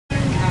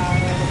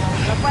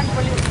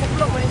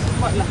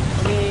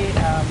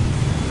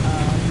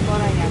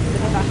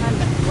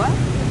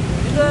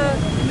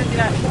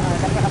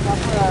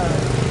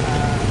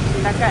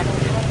kan.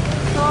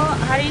 So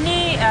hari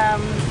ini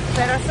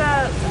saya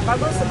rasa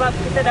bagus sebab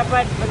kita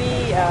dapat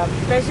beri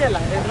pressure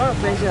lah, a lot of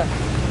pressure.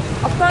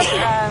 Of course,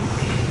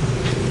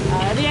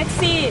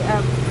 reaksi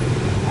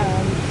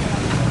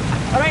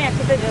orang yang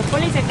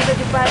polis yang kita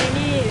jumpa hari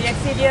ini,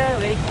 reaksi dia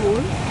very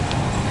cool.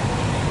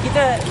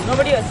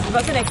 Nobody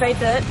wasn't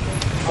excited,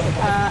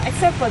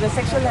 except for the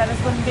sexual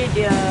harassment bit,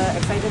 dia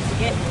excited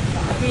sikit.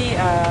 Tapi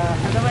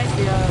otherwise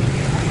dia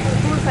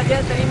cool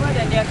saja, terima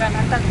dan dia akan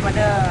hantar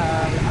kepada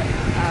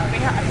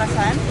pihak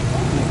atasan.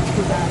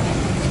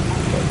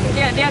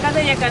 Dia kata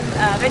dia akan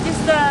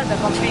register the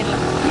complaint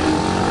lah.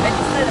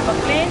 Register the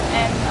complaint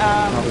and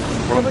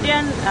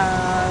kemudian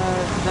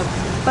the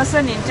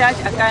person in charge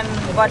akan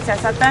buat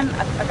siasatan,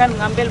 akan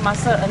mengambil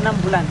masa 6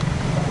 bulan.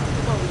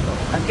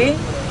 Okay?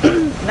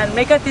 Dan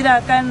mereka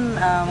tidak akan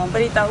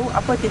memberitahu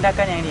apa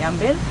tindakan yang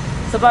diambil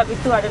sebab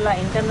itu adalah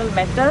internal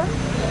matter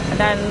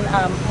dan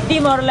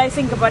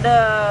demoralizing kepada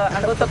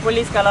anggota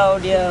polis kalau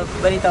dia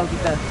beritahu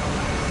kita.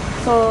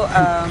 So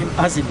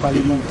asin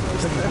parlimen.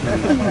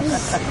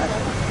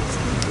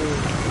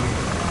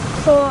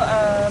 So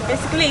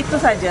basically itu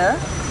saja.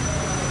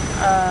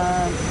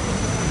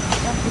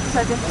 Itu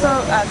saja. So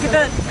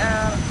kita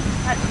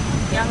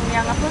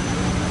yang apa?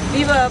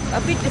 We were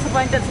a bit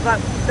disappointed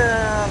sebab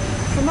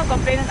semua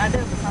komplainan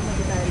ada bersama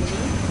kita hari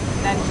ini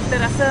dan kita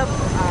rasa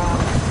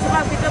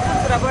sebab kita pun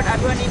sudah buat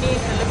aduan ini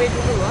lebih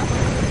dulu,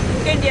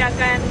 mungkin dia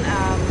akan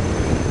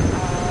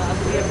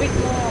be a bit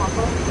more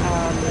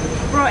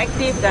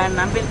proaktif dan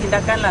ambil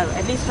tindakan lah,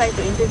 at least try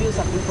to interview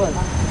some people.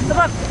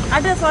 Sebab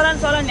ada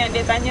soalan-soalan yang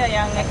dia tanya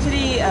yang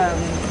actually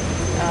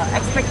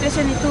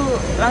expectation itu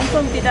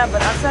langsung tidak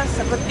berasas,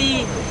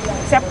 seperti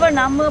siapa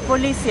nama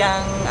polis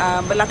yang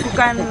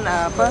melakukan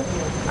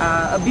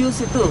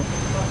abuse itu.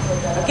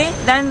 Okay?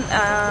 Dan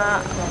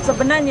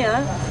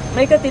sebenarnya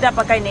mereka tidak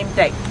pakai name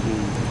tag.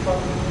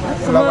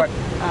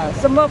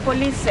 Semua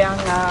polis yang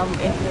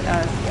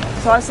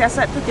soal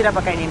siasat tu tidak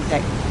pakai name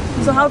tag.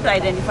 So how to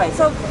identify?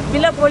 So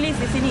bila polis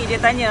di sini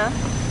dia tanya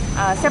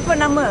siapa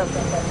nama,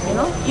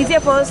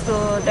 easier for us to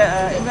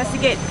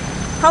investigate.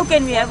 How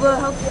can we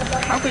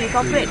how can we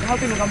cooperate? How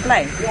can we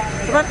comply?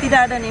 Sebab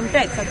tidak ada name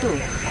tag satu.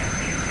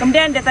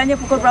 Kemudian dia tanya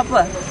pukul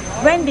berapa?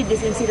 When did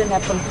this incident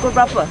happen? Pukul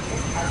berapa?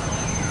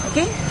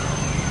 Okay?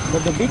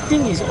 But the big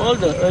thing is all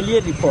the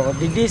earlier report.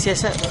 Did they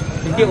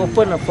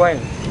open a file?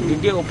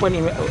 Did they open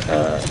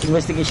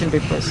investigation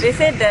papers? They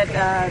said that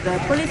the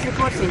police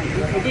reports we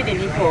did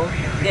in Ipoh,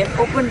 they've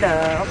opened the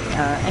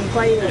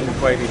inquiry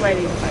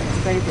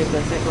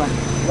papers, that one.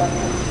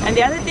 And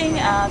the other thing,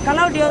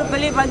 kalau dia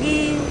boleh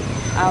bagi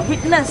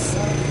witness,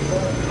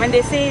 when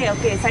they say,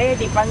 okay, saya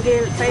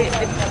dipanggil,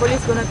 polis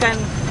gunakan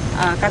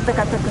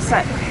kata-kata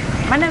kesat.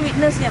 Mana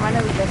witnessnya?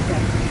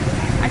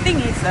 I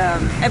think it's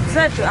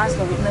absurd to ask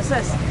for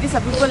witnesses. These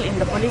are people in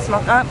the police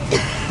lockup.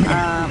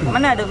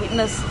 Mana ada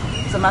witness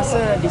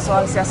semasa di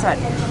soal siasat?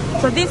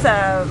 So this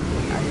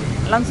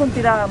langsung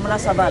tidak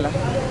munasabah lah.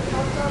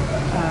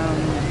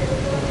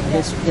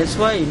 That's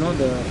why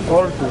the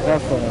call to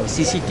have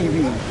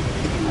CCTV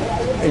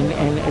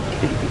and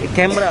a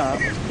camera,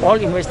 all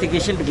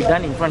investigation to be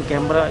done in front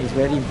camera is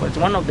very important.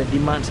 It's one of the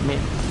demands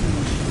made.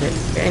 That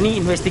any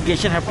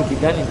investigation have to be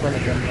done in front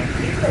of camera.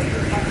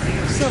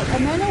 So,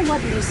 may I know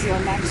what is your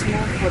next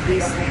move for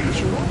this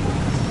issue?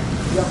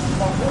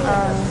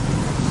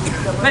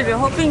 Well, we're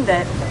hoping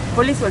that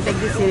police will take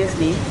this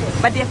seriously,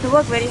 but they have to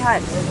work very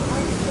hard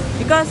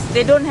because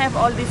they don't have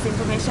all this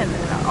information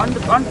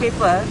on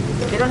paper.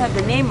 They don't have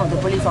the name of the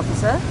police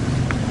officer.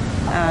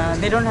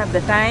 They don't have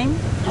the time.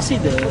 You see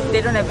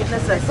they don't have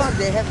witnesses.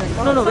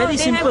 No, very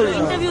simple. They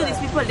have to interview these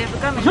people. They have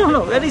to come and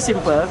No, very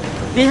simple.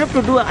 They have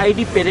to do an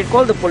ID parade,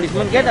 call the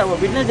policeman, get our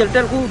witness, they'll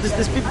tell who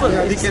these people.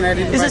 Yeah,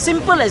 It's as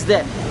simple as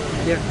that.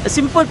 Yeah. A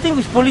simple thing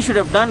which police should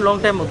have done long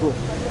time ago.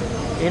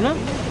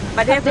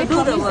 But they have to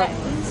do the work.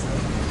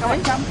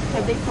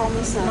 Have they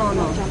promised? No.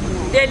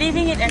 They're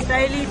leaving it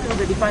entirely to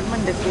the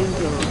department that's going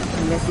to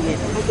investigate.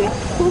 Okay.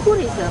 Who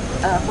is the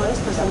police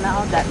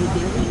personnel that we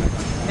deal with?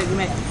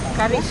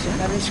 Karishna.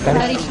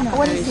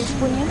 What is his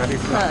full name?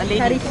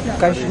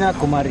 Karishna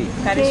Kumari.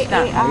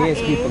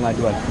 ASP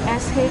pengaduan.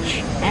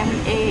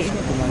 SHNA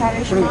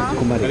Karishna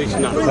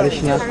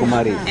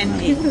Kumari.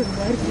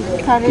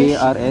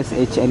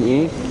 KRSHNA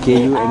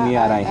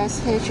KUMARI.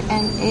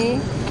 SHNA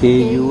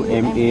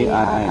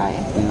KUMARI.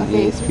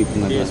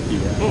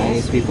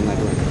 ASP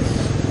pengaduan.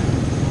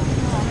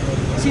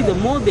 See, the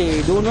more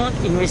they do not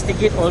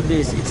investigate all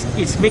this,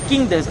 it's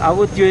making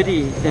our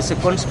theory there's a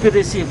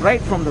conspiracy right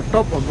from the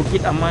top of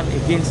Bukit Aman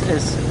against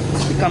us.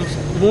 It becomes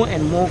more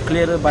and more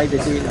clearer by the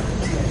day.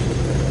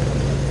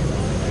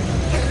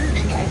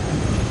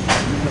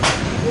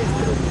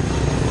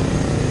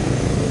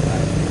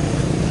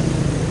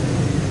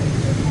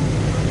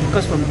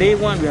 Because from day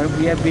one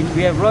we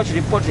have lodged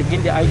reports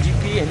against the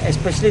IGP and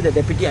especially the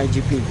deputy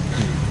IGP,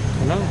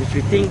 which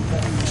we think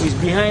is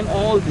behind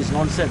all this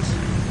nonsense.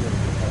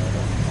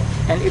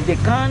 And if they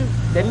can't,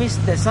 that means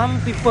there's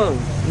some people,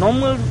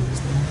 normal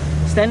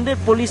standard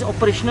police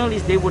operational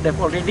they would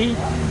have already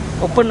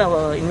open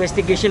our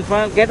investigation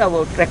file, get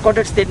our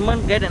recorded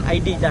statement, get an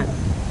ID done.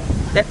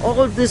 That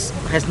all this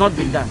has not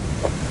been done.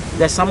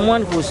 There's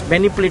someone who's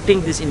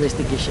manipulating this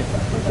investigation.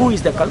 Who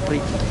is the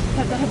culprit?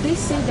 Have they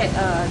said that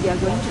they are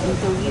going to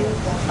interview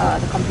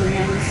the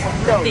complainants?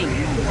 Nothing.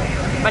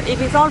 But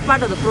if it's all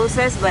part of the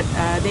process, but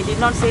they did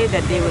not say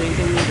that they will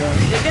interview them.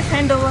 They just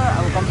hand over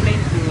our complaint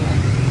to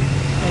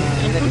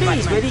And today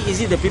is very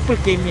easy. The people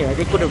came here,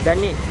 they could have done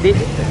it.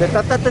 The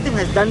Tata team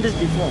has done this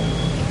before.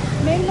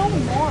 May I know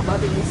more about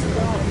the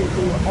incident that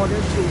they were ordered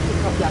to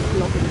pick up their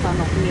clothes in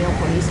front of male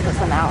police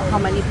personnel? How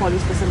many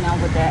police personnel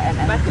were there and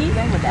Baki?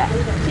 when were there?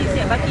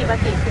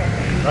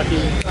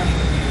 Baki.